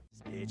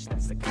bitch,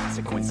 that's the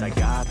consequence. I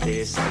got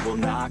this, I will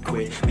not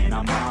quit. Man,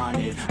 I'm on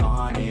it,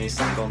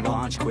 honest. I'm gonna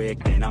launch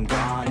quick, then I'm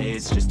gone.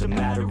 It's just a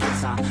matter of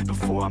time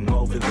before I'm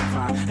over the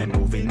climb and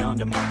moving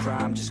under my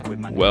prime. Just quit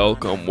my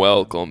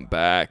Welcome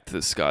back to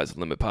the Sky's the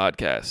Limit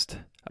podcast,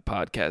 a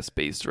podcast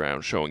based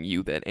around showing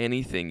you that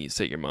anything you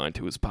set your mind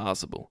to is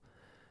possible.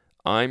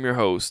 I'm your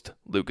host,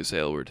 Lucas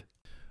Aylward.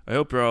 I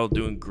hope you're all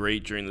doing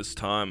great during this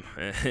time,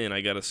 and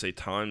I gotta say,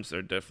 times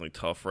are definitely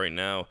tough right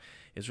now.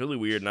 It's really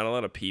weird. Not a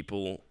lot of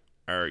people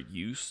are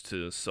used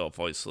to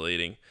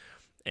self-isolating,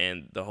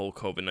 and the whole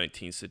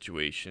COVID-19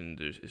 situation,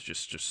 there's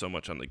just so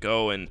much on the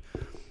go, and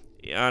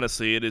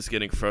honestly, it is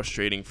getting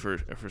frustrating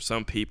for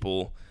some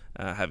people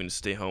having to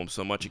stay home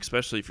so much,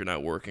 especially if you're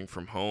not working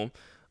from home.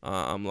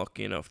 I'm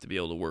lucky enough to be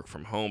able to work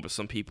from home, but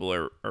some people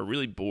are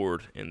really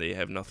bored, and they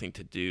have nothing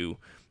to do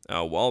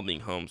while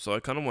being home. So I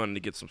kind of wanted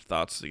to get some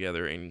thoughts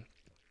together and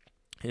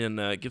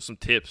give some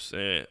tips,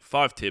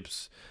 5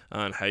 tips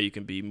on how you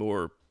can be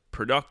more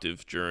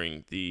productive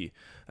during the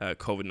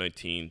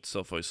COVID-19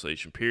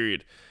 self-isolation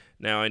period.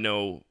 Now, I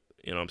know,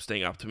 I'm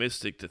staying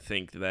optimistic to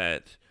think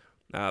that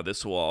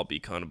this will all be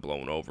kind of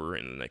blown over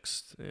in the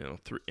next,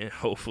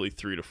 hopefully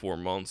 3 to 4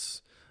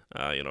 months.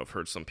 I've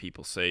heard some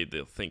people say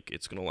they'll think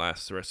it's going to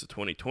last the rest of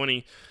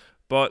 2020,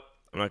 but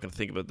I'm not going to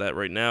think about that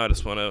right now. I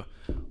just want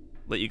to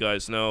let you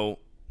guys know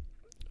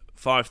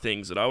 5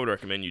 things that I would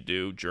recommend you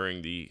do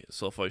during the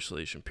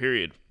self-isolation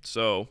period.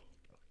 So,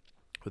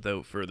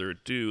 without further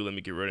ado, let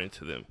me get right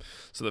into them.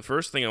 So the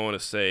first thing I want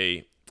to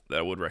say that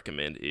I would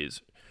recommend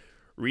is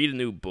read a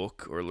new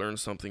book or learn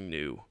something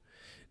new.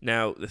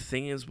 Now, the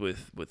thing is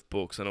with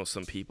books, I know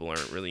some people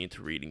aren't really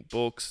into reading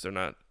books. They're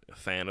not a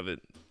fan of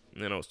it.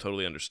 It's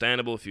totally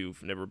understandable if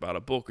you've never bought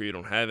a book or you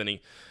don't have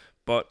any.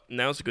 But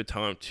now's a good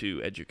time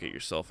to educate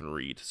yourself and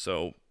read.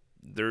 So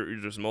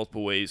there's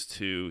multiple ways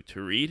to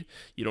read.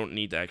 You don't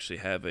need to actually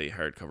have a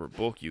hardcover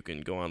book. You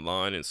can go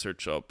online and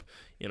search up,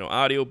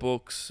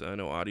 audiobooks. I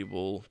know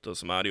Audible does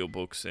some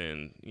audiobooks,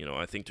 and,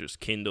 I think there's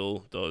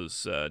Kindle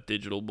does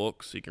digital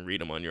books. So you can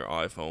read them on your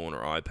iPhone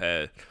or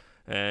iPad.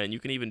 And you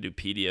can even do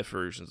PDF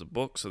versions of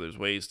books, so there's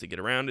ways to get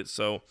around it.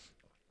 So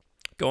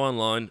go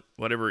online,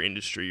 whatever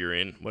industry you're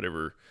in,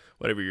 whatever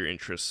your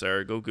interests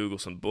are, go Google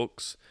some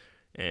books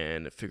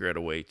and figure out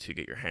a way to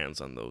get your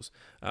hands on those.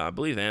 I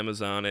believe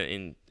Amazon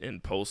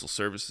and postal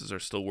services are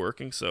still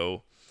working,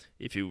 so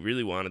if you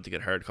really wanted to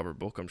get a hardcover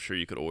book, I'm sure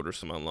you could order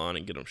some online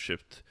and get them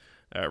shipped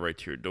right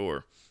to your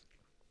door.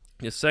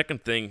 The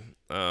second thing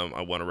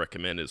I want to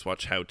recommend is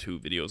watch how-to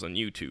videos on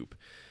YouTube.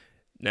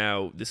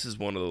 Now, this is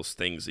one of those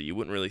things that you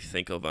wouldn't really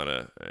think of on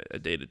a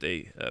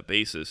day-to-day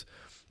basis,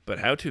 but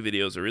how-to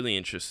videos are really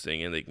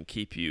interesting, and they can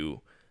keep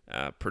you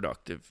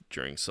productive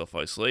during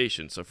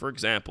self-isolation. So, for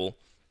example,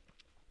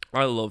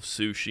 I love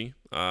sushi.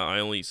 I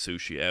only eat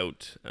sushi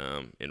out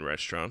in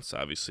restaurants.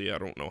 Obviously, I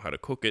don't know how to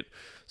cook it.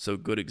 So a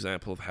good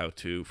example of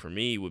how-to for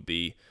me would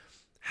be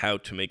how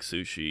to make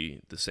sushi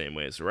the same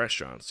way as the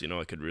restaurants.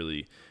 I could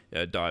really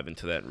dive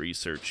into that and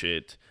research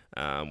it,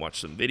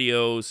 watch some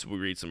videos, we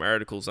read some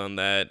articles on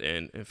that,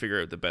 and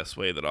figure out the best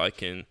way that I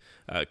can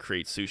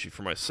create sushi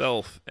for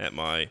myself at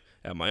my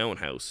own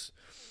house.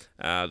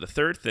 The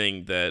third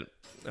thing that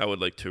I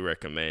would like to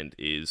recommend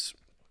is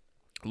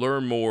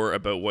learn more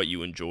about what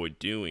you enjoy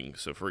doing.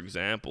 So, for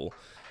example,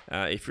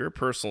 if you're a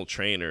personal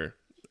trainer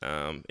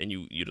and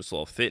you just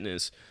love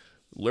fitness,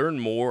 learn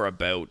more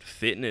about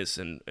fitness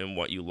and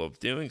what you love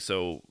doing.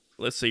 So,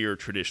 let's say you're a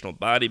traditional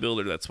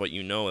bodybuilder, that's what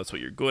you know, that's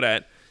what you're good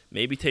at.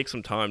 Maybe take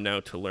some time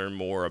now to learn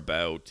more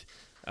about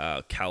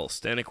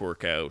calisthenic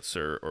workouts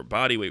or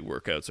bodyweight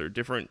workouts or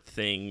different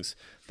things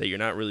that you're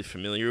not really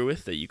familiar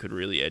with that you could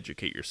really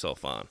educate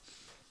yourself on.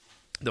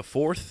 The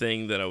fourth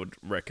thing that I would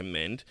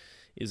recommend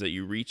is that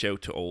you reach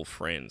out to old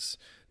friends.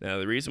 Now,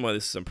 the reason why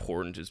this is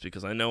important is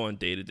because I know on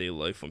day-to-day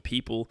life when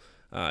people,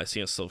 I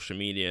see on social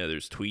media,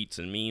 there's tweets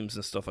and memes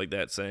and stuff like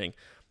that saying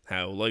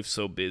how life's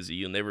so busy,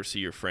 you'll never see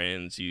your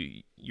friends,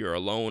 you're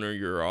alone or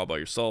you're all by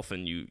yourself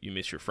and you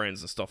miss your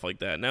friends and stuff like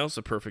that. Now's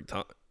the perfect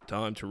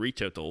time to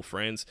reach out to old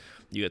friends.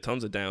 You got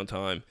tons of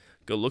downtime.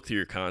 Go look through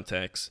your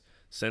contacts,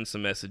 send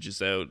some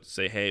messages out,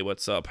 say, hey,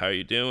 what's up, how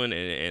you doing,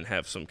 and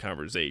have some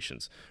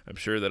conversations. I'm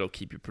sure that'll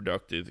keep you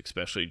productive,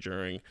 especially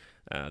during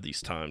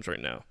these times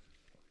right now.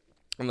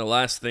 And the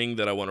last thing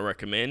that I want to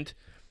recommend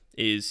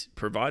is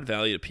provide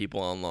value to people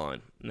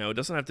online. Now, it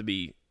doesn't have to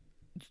be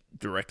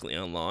directly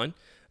online.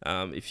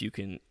 If you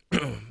can,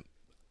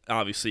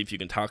 obviously, if you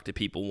can talk to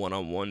people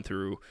one-on-one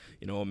through,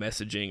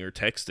 messaging or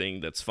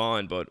texting, that's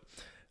fine. But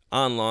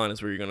online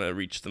is where you're going to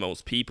reach the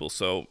most people.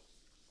 So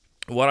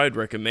what I'd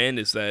recommend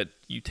is that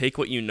you take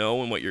what you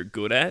know and what you're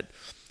good at,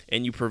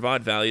 and you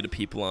provide value to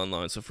people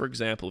online. So, for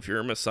example, if you're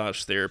a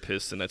massage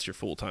therapist and that's your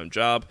full-time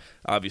job,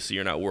 obviously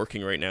you're not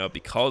working right now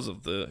because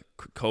of the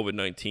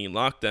COVID-19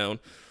 lockdown,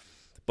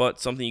 but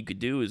something you could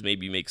do is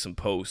maybe make some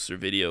posts or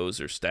videos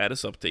or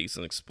status updates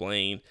and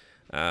explain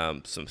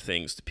some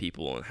things to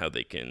people and how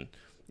they can,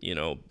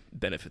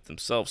 benefit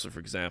themselves. So, for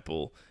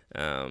example,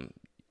 the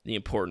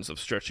importance of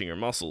stretching your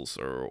muscles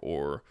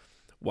or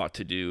what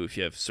to do if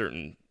you have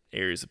certain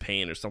areas of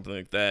pain or something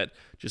like that.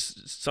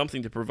 Just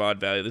something to provide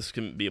value. This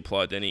can be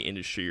applied to any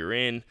industry you're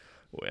in.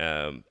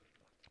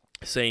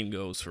 Same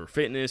goes for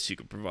fitness. You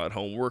can provide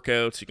home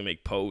workouts. You can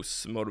make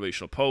posts,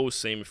 motivational posts.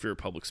 Same if you're a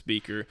public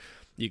speaker.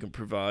 You can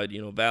provide,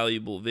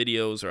 valuable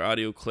videos or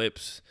audio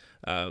clips.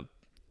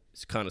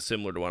 It's kind of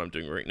similar to what I'm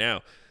doing right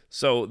now.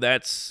 So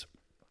those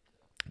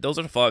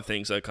are the 5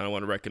 things I kind of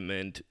want to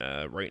recommend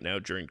right now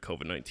during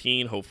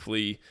COVID-19.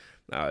 Hopefully,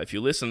 if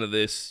you listen to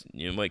this,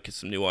 you might get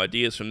some new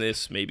ideas from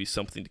this, maybe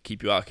something to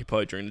keep you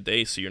occupied during the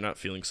day so you're not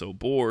feeling so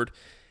bored.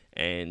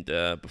 And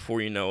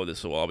before you know,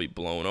 this will all be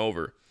blown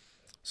over.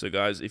 So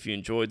guys, if you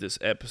enjoyed this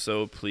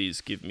episode,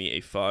 please give me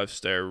a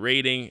 5-star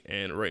rating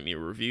and write me a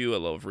review. I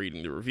love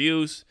reading the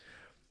reviews.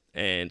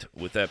 And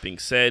with that being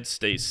said,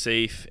 stay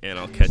safe, and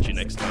I'll catch you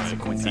next time.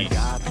 Peace. I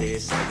got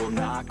this, I will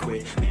not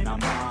quit. Man,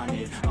 I'm on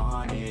it,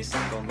 honest.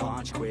 I'm gonna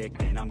launch quick,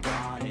 then I'm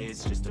gone.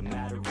 It's just a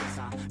matter of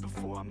time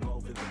before I'm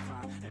over the